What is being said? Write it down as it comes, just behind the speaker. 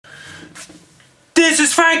This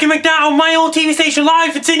is Frankie McDowell, my own TV station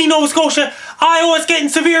live in Sydney, Nova Scotia. Iowa is getting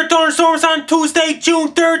severe thunderstorms on Tuesday, June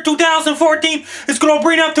 3rd, 2014. It's going to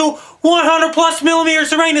bring up to 100 plus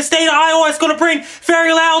millimeters of rain. The state of Iowa is going to bring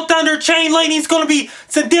very loud thunder, chain lightning. It's going to be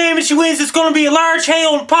some damaging winds. It's going to be a large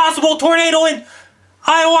hail and possible tornado in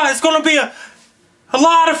Iowa. It's going to be a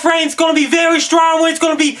lot of rain. It's going to be very strong winds. It's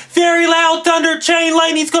going to be very loud thunder, chain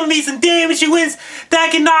lightning. It's going to be some damaging winds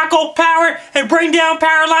that can knock out power and bring down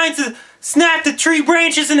power lines and snap the tree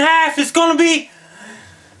branches in half. It's going to be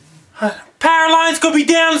power lines going to be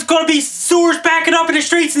down. It's going to be sewers backing up in the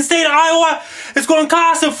streets in the state of Iowa. It's going to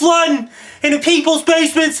cause some flooding in the people's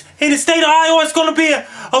basements in the state of Iowa. It's going to be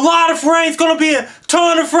a lot of rain. It's going to be a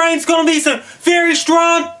ton of rain. It's going to be some very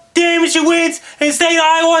strong damaging winds in the state of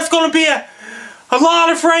Iowa. It's going to be a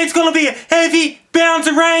lot of rain. It's going to be a heavy bounce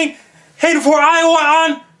of rain heading for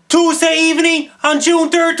Iowa on Tuesday evening on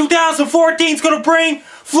June 3rd, 2014. It's going to bring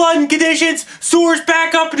flooding conditions, sewers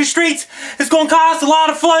back up in the streets. It's going to cause a lot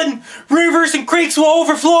of flooding. Rivers and creeks will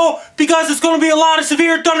overflow because it's going to be a lot of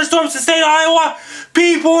severe thunderstorms in the state of Iowa.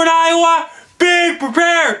 People in Iowa, be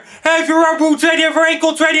prepared. Have your rubber boots ready, have your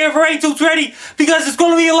raincoats ready, have your rain suits ready, because it's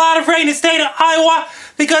going to be a lot of rain in the state of Iowa,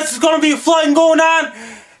 because it's going to be a flooding going on.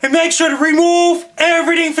 And make sure to remove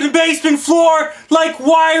everything from the basement floor, like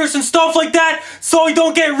wires and stuff like that, so you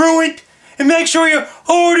don't get ruined. And make sure you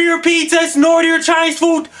order your pizzas and order your Chinese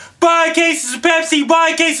food. Buy cases of Pepsi,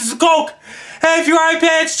 buy cases of Coke. Have your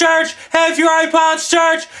iPads charged, have your iPods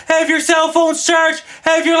charged, have your cell phones charged,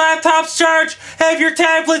 have your laptops charged, have your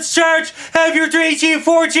tablets charged, have your 3G and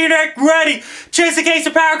 4G internet ready. Just in case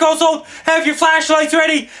the power goes out, have your flashlights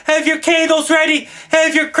ready, have your candles ready,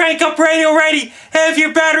 have your crank up radio ready, have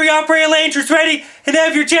your battery operated lanterns ready, and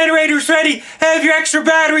have your generators ready, have your extra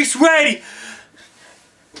batteries ready.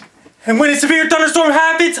 And when a severe thunderstorm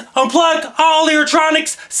happens, unplug all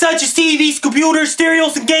electronics such as TVs, computers,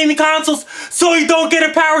 stereos, and gaming consoles so you don't get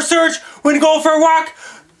a power surge when you go for a walk.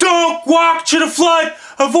 Don't walk to the flood.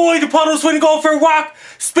 Avoid the puddles when you go for a walk,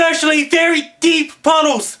 especially very deep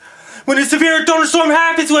puddles. When a severe thunderstorm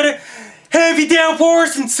happens with heavy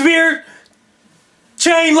downpours and severe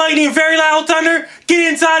chain lightning and very loud thunder,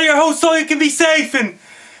 get inside of your house so you can be safe, and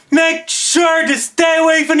make sure to stay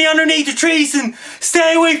away from the underneath the trees and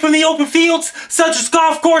stay away from the open fields such as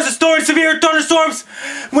golf courses during severe thunderstorms.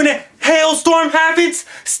 When a hailstorm happens,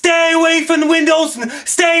 stay away from the windows and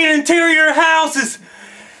stay in interior houses.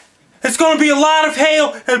 It's going to be a lot of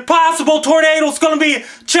hail and possible tornadoes. It's going to be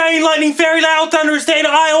chain lightning, very loud thunder in the state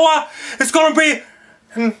of Iowa. It's going to be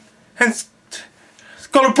and it's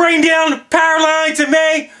going to bring down power lines and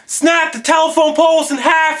may snap the telephone poles in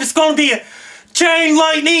half. It's going to be a chain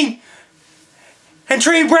lightning and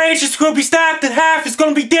tree branches will be snapped in half. It's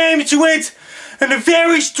going to be damaging winds, and the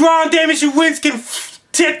very strong damaging winds can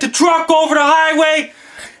tip the truck over the highway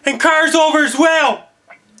and cars over as well.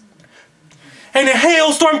 And a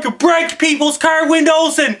hailstorm could break people's car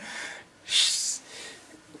windows. And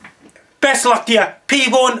best of luck to you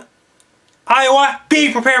people in Iowa. Be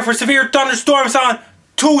prepared for severe thunderstorms on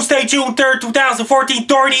Tuesday, June 3rd, 2014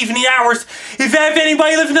 during evening hours. If you have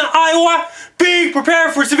anybody living in Iowa, be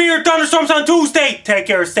prepared for severe thunderstorms on Tuesday. Take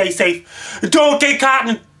care, stay safe. Don't get caught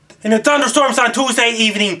in the thunderstorms on Tuesday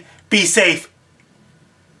evening. Be safe.